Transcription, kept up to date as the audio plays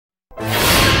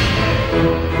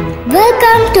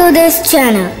to this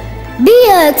channel. Be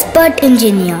an expert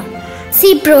engineer.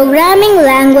 See programming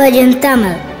language in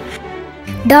Tamil.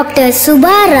 Dr.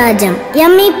 Suba Rajam,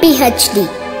 ME PhD.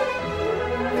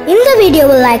 இந்த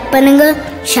வீடியோவை like பண்ணுங்க,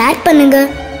 share பண்ணுங்க.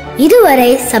 இதுவரை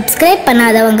subscribe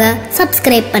பண்ணாதவங்க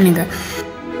subscribe பண்ணுங்க.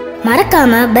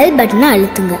 மறக்காம பெல் பட்டனை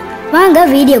அழுத்துங்க. வாங்க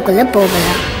வீடியோக்குள்ள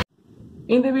போகலாம்.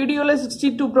 இந்த வீடியோல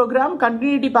 62 program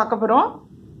continuity பார்க்க போறோம்.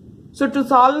 So to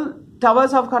solve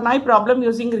towers of Hanoi problem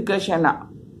using recursion.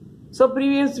 So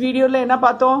previous video la enna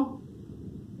paathom,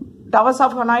 towers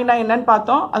of Hanoi na enna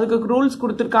paathom, adukku rules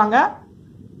kuduthirukanga.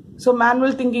 So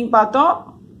manual thinking paathom,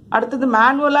 அடுத்து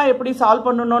manually எப்படி solve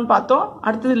பண்ணனும்னு பார்த்தோம்.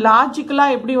 அடுத்து logically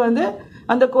எப்படி வந்து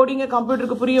அந்த கோடிங்கை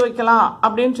கம்ப்யூட்டருக்கு புரிய வைக்கலாம்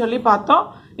அப்படினு சொல்லி பார்த்தோம்.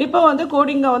 இப்போ வந்து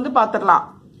கோடிங்கை வந்து பாத்துறலாம்.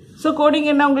 சோ கோடிங்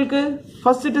என்ன உங்களுக்கு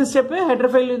first step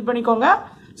header file use பண்ணிக்கோங்க.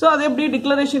 சோ அது எப்படி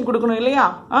டிக்ளரேஷன் கொடுக்கணும் இல்லையா?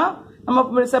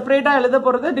 நம்ம செப்பரேட்டா எழுத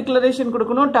போறது டிக்ளரேஷன்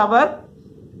கொடுக்கணும். டவர்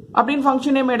அப்படிን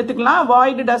ஃபங்க்ஷன் நேம் எடுத்துக்கலாம்.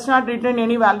 void does not return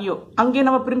any value. அங்கே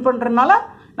நம்ம பிரிண்ட் பண்றதுனால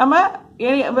நம்ம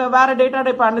வேற டேட்டா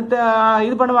டைப்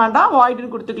இது பண்ண வேண்டாம், void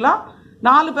னு கொடுத்துக்கலாம்.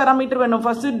 4 பாராமீட்டர் வேணும்.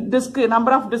 First disk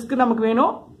number of disk நமக்கு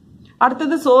வேணும்.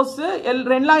 அடுத்து சோர்ஸ்,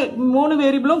 ரெண்டா 3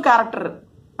 வேரியபிளும் கேரக்டர்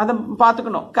அத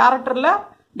பாத்துக்கணும். கேரக்டர்ல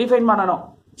டிஃபைன் பண்ணனும்.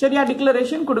 சரியா?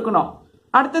 டிக்ளரேஷன் கொடுக்கணும்.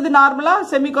 அடுத்து நார்மலா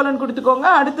செமிகோலன் கொடுத்துக்கோங்க.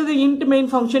 அடுத்து இன்ட் மெயின்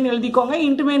ஃபங்க்ஷன் எழுதிக்கோங்க.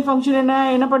 இன்ட் மெயின் ஃபங்க்ஷன்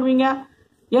என்ன பண்ணுவீங்க?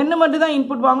 என்ன மட்டும் தான்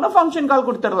இன்புட் வாங்கணும், ஃபங்க்ஷன் கால்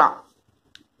கொடுத்துடலாம்.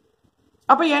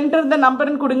 அப்ப என்டர் த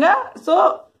நம்பர்னு கொடுங்க. சோ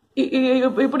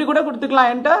இப்படி கூட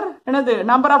கொடுத்துக்கலாம். என்டர் என்னது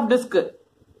நம்பர் ஆஃப் டிஸ்க்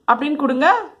அப்படின்னு கொடுங்க.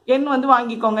 என் வந்து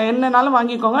வாங்கிக்கோங்க, என்னனாலும்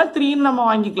வாங்கிக்கோங்க. 3 நம்ம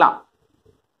வாங்கிக்கலாம்.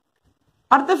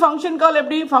 அடுத்து ஃபங்க்ஷன் கால்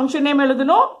எப்படி? ஃபங்க்ஷன் நேம்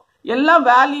எழுதணும். எல்லாம்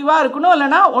வேல்யூவா இருக்கணும்.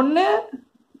 இல்லைன்னா ஒன்னு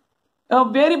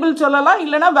வேரியபிள் சொல்லலாம்,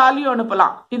 இல்லைன்னா வேல்யூ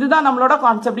அனுப்பலாம். இதுதான் நம்மளோட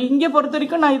கான்செப்ட். இங்க பொறுத்த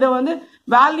வரைக்கும் நான் இதை வந்து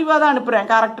வேல்யூவா தான் அனுப்புறேன்.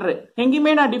 கேரக்டர்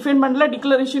எங்கேயுமே நான் டிஃபைன் பண்ணல,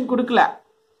 டிக்ளரேஷன் கொடுக்கல.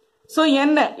 சோ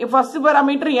என்ன ஃபர்ஸ்ட்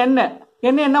பாராமீட்டர்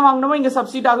என்ன வாங்கணுமோ இங்க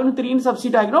சப்ஸ்டிட் ஆகணும். 3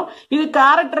 சப்ஸ்டிட் ஆகணும். இது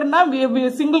கேரக்டர்னா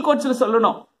சிங்கிள் கோட்ஸ்ல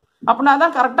சொல்லணும். அப்படின்னா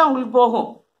தான் கரெக்டா உங்களுக்கு போகும்.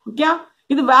 ஓகே,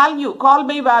 இது வேல்யூ, கால்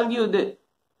பை வேல்யூ இது.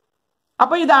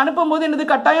 அப்ப இதை அனுப்பும் போது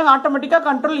என்னது கட்டாயம் ஆட்டோமேட்டிக்கா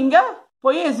கண்ட்ரோல் இங்க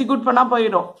போய் எக்ஸிக்யூட் பண்ணா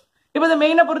போயிடும். இப்போ இந்த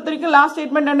மெயினை பொறுத்த வரைக்கும் லாஸ்ட்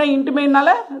ஸ்டேட்மெண்ட் என்ன? Int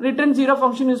மெயினால return 0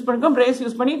 function use பண்ணிக்கோம். Brace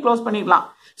use பண்ணி க்ளோஸ் பண்ணிடலாம்.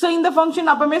 சோ இந்த ஃபங்க்ஷன்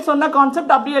அப்பமே சொன்ன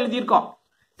கான்செப்ட் அப்படியே எழுதியிருக்கோம்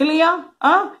இல்லையா?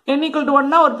 n =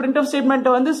 1னா ஒரு பிரிண்ட் ஆஃப் ஸ்டேட்மெண்ட்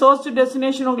வந்து சோர்ஸ் டு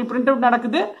டெஸ்டினேஷன் உங்களுக்கு பிரிண்ட் அவுட்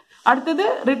நடக்குது. அடுத்தது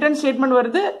ரிட்டர்ன் ஸ்டேட்மெண்ட்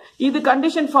வருது. இது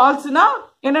கண்டிஷன் ஃபால்ஸ்னா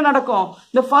என்ன நடக்கும்?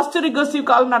 இந்த ஃபர்ஸ்ட் ரிகர்சிவ்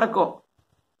கால் நடக்கும்.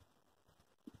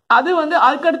 அது வந்து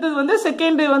அதுக்கு அடுத்தது வந்து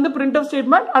செகண்ட் வந்து பிரிண்ட் ஆஃப்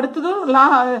ஸ்டேட்மெண்ட். அடுத்தது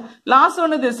லாஸ்ட்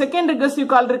ஒன்னது செகண்ட் ரிகர்சிவ்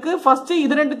கால் இருக்கு. ஃபர்ஸ்ட்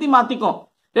இது ரெண்டுத்தையும் மாத்திக்கும்.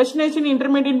 Destination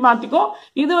intermediate மாத்திக்கும்.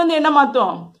 இது வந்து என்ன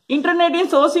மாத்தும்? இன்டர்நெட்டையும்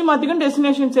சோர்ஸையும் மாத்திக்கும்.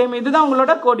 Destination same. இதுதான்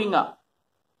உங்களோட கோடிங்கா.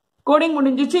 கோடிங்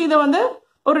முடிஞ்சிச்சு. இதை வந்து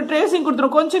ஒரு ட்ரேசிங்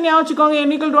கொடுத்துரும். கொஞ்சம் ஞாபகம் வச்சுக்கோங்க.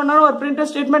 n = 1 ஒரு print of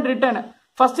statement return.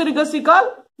 First recursive கால்,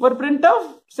 ஒரு பிரிண்ட் ஆஃப்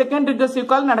செகண்ட் ரிகர்சிவ்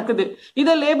கால் நடக்குது.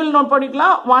 இதை லேபிள் நோட்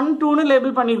பண்ணிக்கலாம். 1, 2னு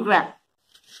லேபிள் பண்ணிருக்கிறேன்.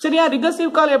 சரியா?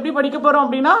 ரிகர்சிவ் கால் எப்படி படிக்க போறோம்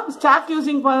அப்படின்னா ஸ்டாக்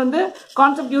யூசிங் வந்து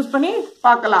கான்செப்ட் யூஸ் பண்ணி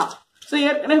பார்க்கலாம். ஸோ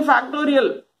ஏற்கனவே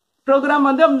ஃபேக்டோரியல் ப்ரோக்ராம்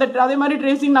வந்து அதே மாதிரி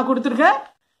ட்ரேசிங் நான் கொடுத்துருக்கேன்.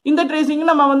 இந்த ட்ரேசிங்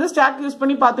நம்ம வந்து ஸ்டாக் யூஸ்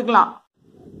பண்ணி பார்த்துக்கலாம்.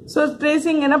 ஸோ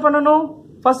ட்ரேசிங் என்ன பண்ணணும்?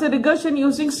 First recursion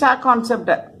using stock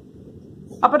concept.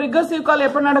 அப்ப ரிகர்சிவ் கால்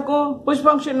எப்ப நடக்கும்? புஷ்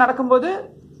ஃபங்க்ஷன் நடக்கும்போது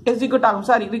எக்ஸிக்யூட் ஆகும்.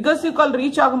 சாரி, ரிகர்சிவ் கால்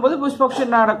ரீச் ஆகும்போது புஷ்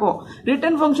ஃபங்க்ஷன் நடக்கும்.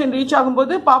 ரிட்டர்ன் ஃபங்க்ஷன் ரீச்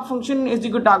ஆகும்போது பாப் ஃபங்க்ஷன்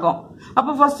எக்ஸிக்யூட் ஆகும்.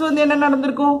 அப்ப ஃபர்ஸ்ட் வந்து என்ன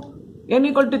நடந்திருக்கும்? n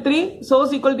 = 3,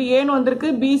 source = a னு வந்திருக்கு.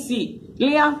 bc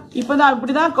இல்லையா? இப்பதான்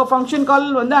இப்படிதான் ஃபங்க்ஷன் கால்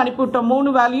வந்து அனுப்பிவிட்டோம்.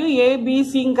 3 value a b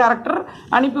c character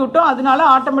அனுப்பிவிட்டோம். அதனால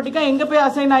ஆட்டோமேட்டிக்கா எங்க போய்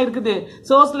அசைன் ஆயிருக்குது?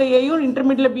 சோர்ஸ்ல ஏயும்,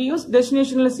 இன்டர்மீடியட்ல பியும்,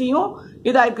 டெஸ்டினேஷன்ல சியும்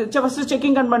இதாயிருக்கு. ஃபர்ஸ்ட்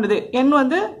செக்கிங் கன் பண்ணுது. n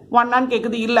வந்து 1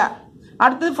 கேக்குது. இல்ல.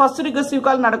 அடுத்து ஃபர்ஸ்ட் ரிகர்சிவ்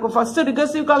கால் நடக்கும். ஃபர்ஸ்ட்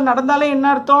ரிகர்சிவ் கால் நடந்தாலே என்ன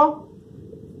அர்த்தம்?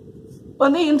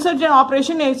 வந்து இன்சர்ஷன்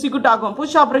ஆபரேஷன் எக்ஸிக்யூட் ஆகும்.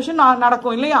 புஷ் ஆபரேஷன்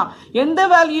நடக்கும் இல்லையா? எந்த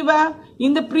வேல்யூவை?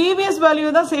 இந்த ப்ரீவியஸ் வேல்யூ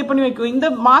தான் சேவ் பண்ணி வைக்கும். இந்த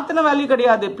மாத்தின வேல்யூ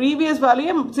கிடையாது. ப்ரீவியஸ்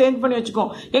வேல்யூ சேவ் பண்ணி வச்சுக்கோ.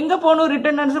 எங்க போகணும்?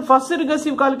 ரிட்டர்ன் ஆன்சர் ஃபர்ஸ்ட்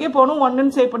ரிகர்சிவ் காலுக்கே போகணும்.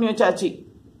 1ன்னு சேவ் பண்ணி வச்சாச்சு.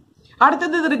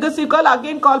 அடுத்தது ரிகர்சிவ் கால்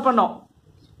அகைன் கால் பண்ணோம்.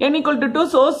 n = 2,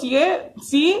 source a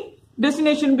c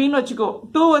destination b ன்னு வச்சுக்கோ.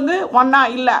 2 வந்து 1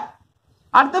 இல்ல.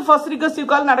 அடுத்து ஃபர்ஸ்ட் ரிகர்சிவ்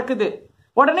கால் நடக்குது.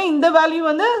 உடனே இந்த வேல்யூ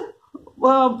வந்து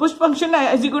புஷ் ஃபங்க்ஷன்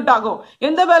எக்ஸிக்யூட் ஆகும்.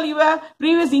 எந்த வேல்யூவை?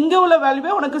 ப்ரீவியஸ் இங்க உள்ள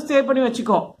வேல்யூவை உனக்கு சேவ் பண்ணி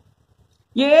வச்சுக்கோ.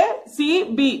 a c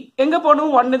b எங்க போகணும்?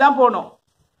 1 தான் போகணும்.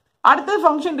 அடுத்து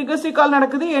ஃபங்க்ஷன் ரிகர்சிவ் கால்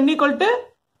நடக்குது. n =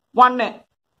 1.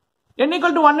 n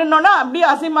 = 1ன்னா அப்படியே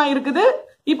அசைமா இருக்குது.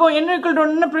 இப்போ n =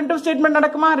 1 பிரிண்ட் ஆஃப் ஸ்டேட்மெண்ட்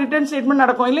நடக்குமா? ரிட்டர்ன் ஸ்டேட்மெண்ட்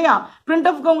நடக்கும் இல்லையா? பிரிண்ட்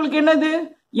ஆஃப்க்கு உங்களுக்கு என்னது?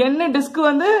 n டிஸ்க்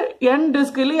வந்து n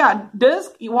டிஸ்க் இல்லையா?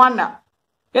 டிஸ்க் 1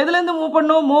 எதுல இருந்து மூவ்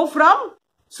பண்ணும்? Move from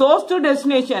source to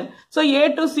destination. So A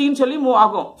to C ன்னு சொல்லி மூவ்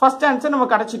ஆகும். ஃபர்ஸ்ட் ஆன்சர் நம்ம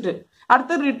கிடைச்சிட்டு.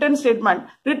 அடுத்து ரிட்டர்ன் ஸ்டேட்மெண்ட்.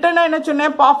 ரிட்டர்னா என்ன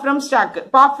சொன்னேன்? Pop from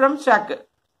stock.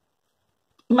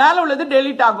 மேல உள்ளது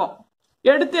டெலீட் ஆகும்.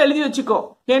 எடுத்து எழுதி வச்சுக்கோ.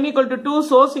 n equal to 2,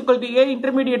 source equal to A,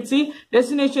 intermediate C,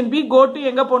 destination B, go to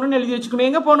எங்க போகணும்னு எழுதி வச்சுக்கணும்.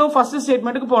 எங்க போகணும்? ஃபர்ஸ்ட்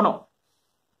ஸ்டேட்மெண்ட்டுக்கு போகணும்.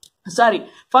 சாரி,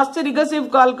 ஃபர்ஸ்ட் ரிகர்சிவ்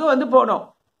கால்க்கு வந்து போகணும்.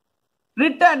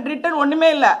 ரிட்டர்ன் ஒண்ணுமே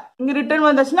இல்ல. இங்க ரிட்டர்ன்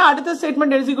வந்துச்சுன்னா அடுத்த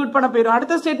ஸ்டேட்மெண்ட் எக்ஸிக்யூட் பண்ண போயிடும்.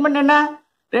 அடுத்த ஸ்டேட்மெண்ட் என்ன?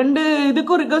 ரெண்டு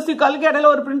இதுக்கும் ரிகர்சிவ் காலுக்கு இடையில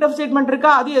ஒரு பிரிண்ட் ஆஃப் ஸ்டேட்மெண்ட்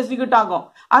இருக்கா, அது எக்ஸிக்யூட் ஆகும்.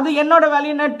 அது என்னோட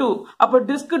வேல்யூ என்ன? 2. அப்போ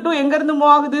டிஸ்க் 2 எங்க இருந்து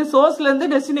மூவ் ஆகுது? சோர்ஸ்ல இருந்து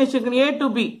destination A to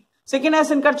B. Second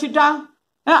action கிடைச்சிட்டா.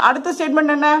 அடுத்த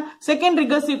ஸ்டேட்மெண்ட் என்ன? செகண்ட்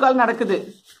ரிகர்சிவ் கால் நடக்குது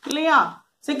இல்லையா?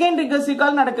 செகண்ட் ரிகர்சிவ்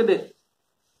கால்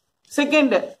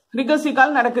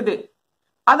நடக்குது.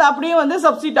 அது அப்படியே வந்து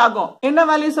சப்ஸ்டிட் ஆகும். என்ன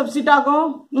வேல்யூ சப்ஸ்டிட் ஆகும்?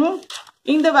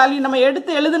 இந்த வேல்யூ நம்ம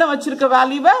எடுத்து எழுதுன வச்சிருக்க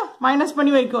வேல்யூவை மைனஸ்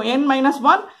பண்ணி வைக்கும்.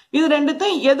 n-1. இது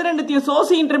ரெண்டுத்தையும்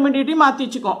சோர்ஸ் இன்டர்மீடியட்டையும் மாத்தி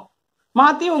வச்சுக்கோ.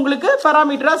 மாத்தி உங்களுக்கு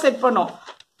பாராமீட்டரா செட் பண்ணும்.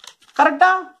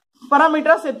 கரெக்டா?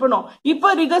 பாராமீட்டரா செட் பண்ணும். இப்போ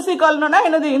ரிகர்சிவ் கால்னா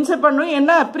என்னது? இன்சர்ட் பண்ணும்.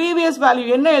 என்ன? ப்ரீவியஸ் வேல்யூ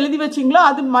என்ன எழுதி வச்சீங்களோ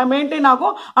அது மெயின்டைன்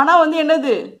ஆகும். ஆனா வந்து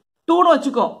என்னது? 2ன்னு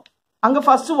வச்சுக்கோ. அங்க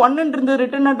ஃபர்ஸ்ட் 1 இருந்தது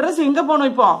ரிட்டர்ன் அட்ரஸ், எங்க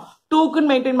போகணும்? இப்போ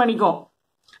 2க்குன்னு மெயின்டைன் பண்ணிக்கோ.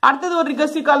 அடுத்தது ஒரு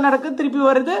ரிகர்சிவ் கால் நடக்குது, திருப்பி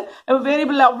வருது.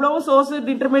 வேரியபிள் அவ்வளவு சோர்ஸ்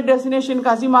இன்டர்மீடியட்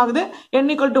டெஸ்டினேஷனுக்கு அசீம் ஆகுது. n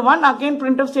equal to 1, again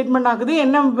print of statement ஆகுது.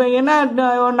 என்ன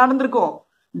நடந்திருக்கும்?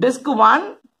 Disk 1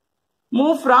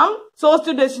 move from source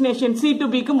to destination C to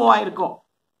B க்கு மூவ் ஆயிருக்கும்.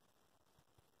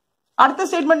 அடுத்த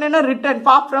ஸ்டேட்மெண்ட் என்ன? Return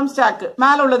pop from stock.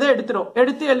 மேல உள்ளதை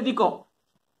எடுத்து எழுதிக்கோ.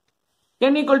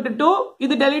 n equal to 2,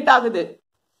 இது டெலீட் ஆகுது.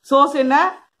 சோர்ஸ் என்ன?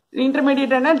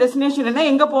 இன்டர்மீடியட் என்ன? டெஸ்டினேஷன் என்ன?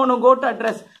 எங்க போகணும்? Go to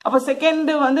address. அப்ப செகண்ட்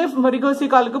வந்து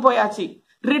ரிகர்சிவ் காலுக்கு போயாச்சு.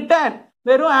 ரிட்டர்ன்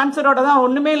வெறும் ஆன்சரோட தான்,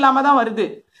 ஒண்ணுமே இல்லாம தான் வருது.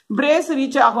 பிரேஸ்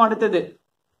ரீச் ஆகும் அடுத்தது.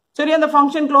 சரி, அந்த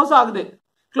ஃபங்க்ஷன் க்ளோஸ் ஆகுது.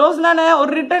 க்ளோஸ்னா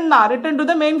ஒரு ரிட்டர்ன் தான். Return to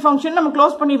the main function நம்ம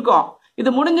க்ளோஸ் பண்ணிருக்கோம். இது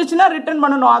முடிஞ்சிச்சுன்னா ரிட்டர்ன்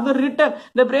பண்ணணும். அது ரிட்டர்ன்.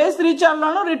 இந்த பிரேஸ் ரீச்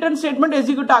ஆகலாம் ரிட்டர்ன் ஸ்டேட்மெண்ட்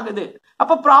எக்ஸிக்யூட் ஆகுது.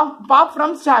 அப்ப பாப்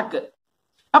ஃப்ரம் ஸ்டாக்.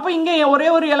 அப்ப இங்க ஒரே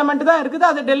ஒரு எலிமெண்ட் தான் இருக்குது,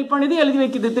 அதை டெலிட் பண்ணி எழுதி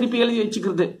வைக்குது, திருப்பி எழுதி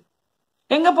வச்சுக்கிறது.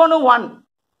 எங்க போகணும்? 1.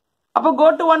 அப்ப கோ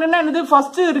டு 1 என்னது?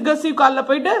 ஃபர்ஸ்ட் ரிகர்சிவ் கால்ல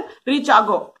போயிட்டு ரீச்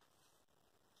ஆகும்.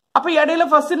 அப்ப இடையில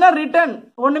ஃபர்ஸ்ட்னா ரிட்டர்ன்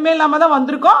ஒண்ணுமே இல்லாம தான்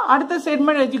வந்திருக்கோம். அடுத்த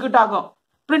ஸ்டேட்மெண்ட் எக்ஸிக்யூட் ஆகும்.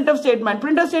 பிரிண்ட் ஆஃப்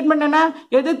ஸ்டேட்மெண்ட் என்ன?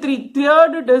 எது? 3,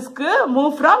 third disk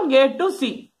move from A to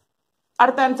C.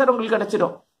 அடுத்த ஆன்சர் உங்களுக்கு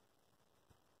கிடைச்சிடும்.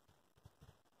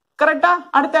 கரெக்டா?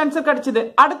 அடுத்த ஆன்சர் கிடைச்சது.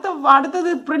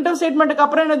 அடுத்தது பிரிண்ட் ஆஃப் ஸ்டேட்மெண்ட்டுக்கு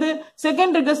அப்புறம் என்னது?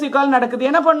 செகண்ட் ரிகர்சிவ் கால் நடக்குது.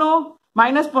 என்ன பண்ணும்?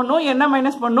 மைனஸ் பண்ணும். என்ன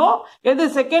மைனஸ் பண்ணும்? எது?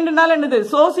 செகண்ட்னால என்னது?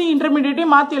 சோர்ஸ்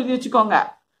இன்டர்மீடியட்டையும் மாத்தி எழுதி வச்சுக்கோங்க.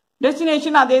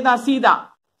 டெஸ்டினேஷன் அதே தான், C தான்.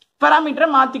 பாராமீட்டரை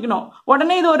மாத்திக்கணும்.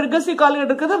 உடனே இது ஒரு ரிகர்சிவ் கால்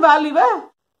இருக்குது. வேல்யூவை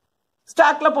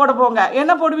ஸ்டாக்ல போட போங்க.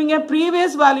 என்ன போடுவீங்க?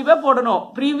 ப்ரீவியஸ் வேல்யூவை போடணும்.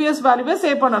 ப்ரீவியஸ் வேல்யூவை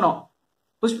சேவ் பண்ணணும்.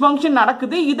 புஷ் ஃபங்க்ஷன்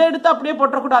நடக்குது. இதை எடுத்து அப்படியே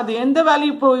போட்டக்கூடாது. எந்த வேல்யூ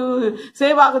இப்போ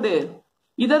சேவ் ஆகுது?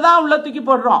 இதை தான் உள்ள தூக்கி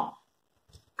போடுறோம்.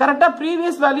 கரெக்டா?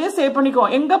 ப்ரீவியஸ் வேல்யூ சேவ் பண்ணிக்கோ.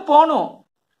 எங்க போகணும்?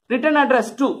 ரிட்டர்ன்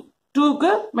அட்ரஸ் 2க்கு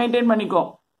மெயின்டைன் பண்ணிக்கோ.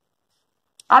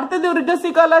 அடுத்தது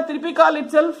ரிகர்சிவ் கால், திருப்பி கால்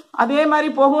இட் செல்ஃப் அதே மாதிரி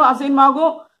போகும். அசைன்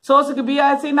ஆகும். சோர்ஸுக்கு B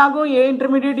அசைன் ஆகும். A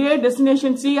intermediate A,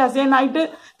 destination C assign ஆயிட்டு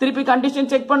திருப்பி கண்டிஷன்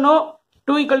செக் பண்ணும்.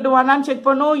 2 equal to 1 செக்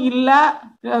பண்ணும். இல்ல,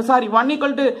 சாரி 1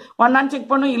 equal to 1 செக்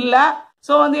பண்ணும். இல்ல.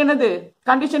 சோ வந்து என்னது?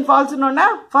 கண்டிஷன் ஃபால்ஸ்னு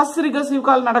ஃபர்ஸ்ட் ரிகர்சிவ்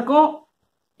கால் நடக்கும்.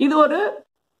 இது ஒரு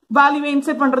வேல்யூவை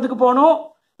இன்சர்ட் பண்றதுக்கு போகணும்.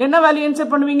 என்ன வேல்யூ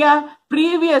இன்சர்ட் பண்ணுவீங்க?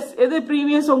 ப்ரீவியஸ். எது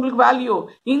ப்ரீவியஸ்? உங்களுக்கு வேல்யூ.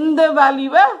 இந்த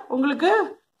வேல்யூவை உங்களுக்கு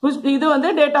இது வந்து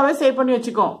டேட்டாவை சேவ் பண்ணி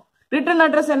வச்சுக்கோம். ரிட்டர்ன்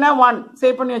அட்ரஸ் என்ன? 1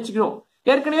 சேவ் பண்ணி வச்சுக்கிறோம்.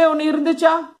 ஏற்கனவே ஒன்னு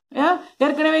இருந்துச்சா?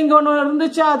 ஏற்கனவே இங்க ஒன்னு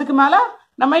இருந்துச்சா? அதுக்கு மேல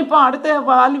நம்ம இப்போ அடுத்த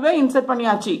வேல்யூவை இன்சர்ட்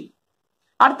பண்ணியாச்சு.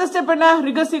 அடுத்த ஸ்டெப் என்ன?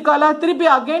 ரிகர்சிவ் காலா திருப்பி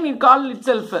again it call it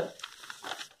self.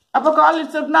 அப்ப கால்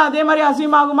இட் செல்ஃப்னா அதே மாதிரி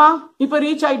அசீம் ஆகுமா? இப்ப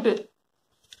ரீச் ஆயிட்டு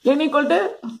n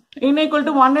equal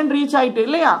to 1 ரீச் ஆயிட்டு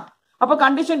இல்லையா? அப்ப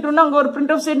கண்டிஷன் 2 அங்க ஒரு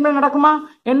பிரிண்ட் ஆஃப் ஸ்டேட்மெண்ட் நடக்குமா?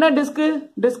 என்ன?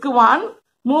 Disk 1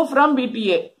 move from B to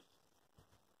A.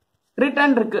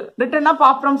 Return இருக்கு. ரிட்டர்னா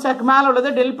பாப் ஃப்ரம் ஸ்டாக். மேல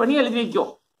உள்ளதை டெலிட் பண்ணி எழுதி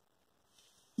வைக்கும்.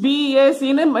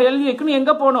 BACன்னு எழுதி வைக்கணும்.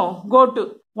 எங்க போகணும்? Go to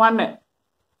 1.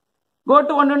 கோ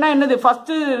டு 1னா என்னது?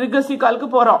 ஃபர்ஸ்ட் ரிகர்சிவ் காலுக்கு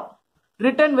போறோம்.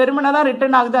 ரிட்டர்ன் வெறுமனே தான்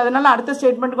ரிட்டர்ன் ஆகுது. அதனால அடுத்த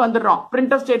ஸ்டேட்மெண்ட்டுக்கு வந்துடுறோம்.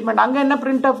 Print of statement. அங்க என்ன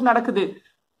பிரிண்ட் ஆஃப் நடக்குது?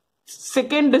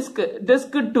 Second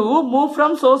disk 2 move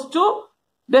from source to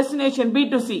destination B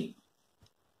to C.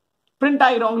 Print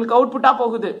ஆயிரும். உங்களுக்கு அவுட்புட்டா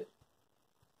போகுது.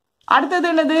 அடுத்தது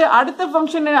என்னது? அடுத்த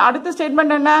ஃபங்க்ஷன், அடுத்த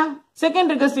ஸ்டேட்மெண்ட் என்ன?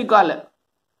 செகண்ட் ரிகர்சிவ் கால்.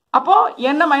 அப்போ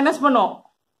என்ன மைனஸ் பண்ணும்?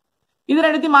 இது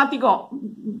ரெண்டுத்தையும் மாத்திக்கும்.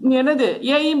 என்னது?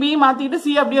 ஏயும் B மாத்திட்டு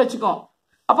C அப்படியே வச்சுக்கோ.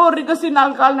 அப்போ ஒரு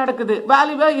ரிகர்சிவ் கால் நடக்குது.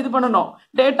 வேல்யூவை இது பண்ணணும்.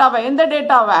 டேட்டாவை, எந்த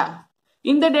டேட்டாவை?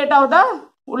 இந்த டேட்டாவை தான்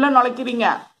உள்ள நுழைக்கிறீங்க.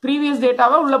 ப்ரீவியஸ்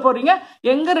டேட்டாவை உள்ள போறீங்க.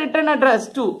 எங்க? ரிட்டர்ன் அட்ரஸ்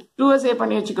 2 சேவ்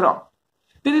பண்ணி வச்சுக்கிறோம்.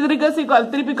 இது ரிகர்சிவ்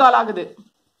கால் திருப்பி கால் ஆகுது.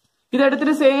 இதை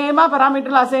எடுத்துட்டு சேமா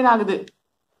பராமீட்டர்ல அசைன் ஆகுது.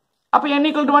 அப்ப n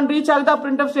equal to 1 ரீச் ஆகுதா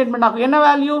printf ஸ்டேட்மெண்ட் ஆகும். என்ன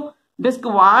value? disk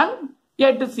 1 a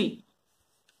to c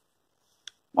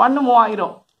 1 move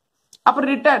ஆயிரும். அப்ப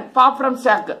ரிட்டர்ன் pop from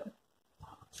stack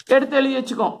எடுத்து எழுதி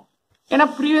வச்சுக்கோம். ஏன்னா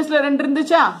ப்ரீவியஸ்ல 2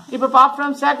 இருந்துச்சா, இப்ப pop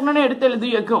from stack எடுத்து எழுதி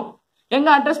வைக்கும். எங்க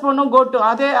அட்ரஸ் பண்ணும் go to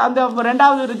அதே அந்த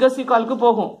ரெண்டாவது ரிகர்சிவ் காலுக்கு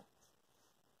போகும்.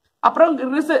 அப்புறம்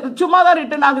சும்மா தான்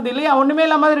ரிட்டர்ன் ஆகுது இல்லையா, ஒண்ணுமே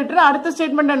இல்லாம ரிட்டர்ன். அடுத்த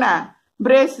ஸ்டேட்மெண்ட் என்ன?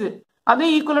 பிரேஸ், அது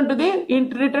equal to the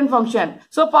return function.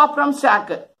 So pop from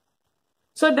stock,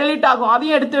 so delete ஆகும்.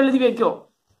 அதையும் எடுத்து எழுதி வைக்கும்.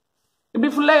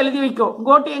 இப்படி ஃபுல்லா எழுதி வைக்கும்.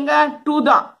 கோட்டு எங்க 2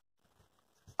 தான்.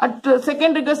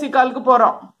 செகண்ட் ரிகர்சிவ் காலுக்கு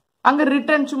போறோம். அங்க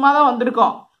ரிட்டர்ன் சும்மா தான்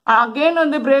வந்திருக்கோம். அகைன்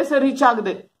வந்து பிரேஸ் ரீச்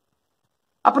ஆகுது.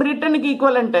 அப்ப ரிட்டர்னுக்கு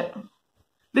equivalent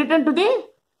return to the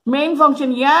main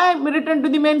function. ஏன் return to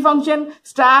the main function?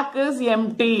 Stock is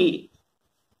empty.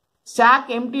 Stock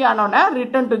empty ஆனோன்னா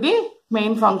return to the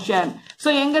main function. So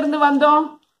எங்க இருந்து வந்தோம்?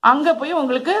 அங்க போய்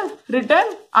உங்களுக்கு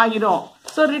ரிட்டர்ன் ஆகிரும்.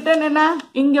 ஸோ ரிட்டர்ன் என்ன?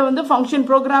 இங்க வந்து ஃபங்க்ஷன்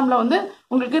ப்ரோக்ராம்ல வந்து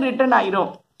உங்களுக்கு ரிட்டர்ன்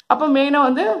ஆகிரும். அப்போ மெயினா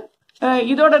வந்து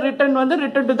இதோட ரிட்டர்ன் வந்து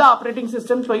return to the operating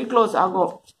system போய் க்ளோஸ்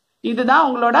ஆகும். இதுதான்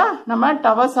உங்களோட நம்ம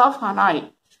டவர்ஸ் ஆஃப் ஹனாய்.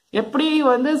 எப்படி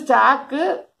வந்து ஸ்டாக்கு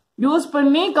யூஸ்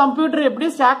பண்ணி கம்ப்யூட்டர் எப்படி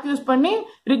ஸ்டாக் யூஸ் பண்ணி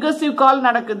ரிகர்சிவ் கால்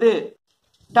நடக்குது.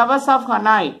 Towers of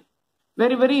Hanoi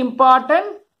very very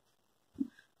important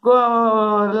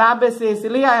lab essays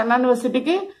இல்லையா?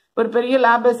 யூனிவர்சிட்டிக்கு ஒரு பெரிய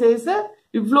லேப் எஸ்ஏஸ்.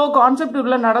 இவ்வளோ கான்செப்ட்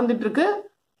உள்ள நடந்துட்டு இருக்கு.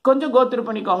 கொஞ்சம் கோத்ரூ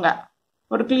பண்ணிக்கோங்க.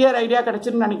 ஒரு கிளியர் ஐடியா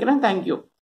கிடைச்சுன்னு நினைக்கிறேன். தேங்க்யூ.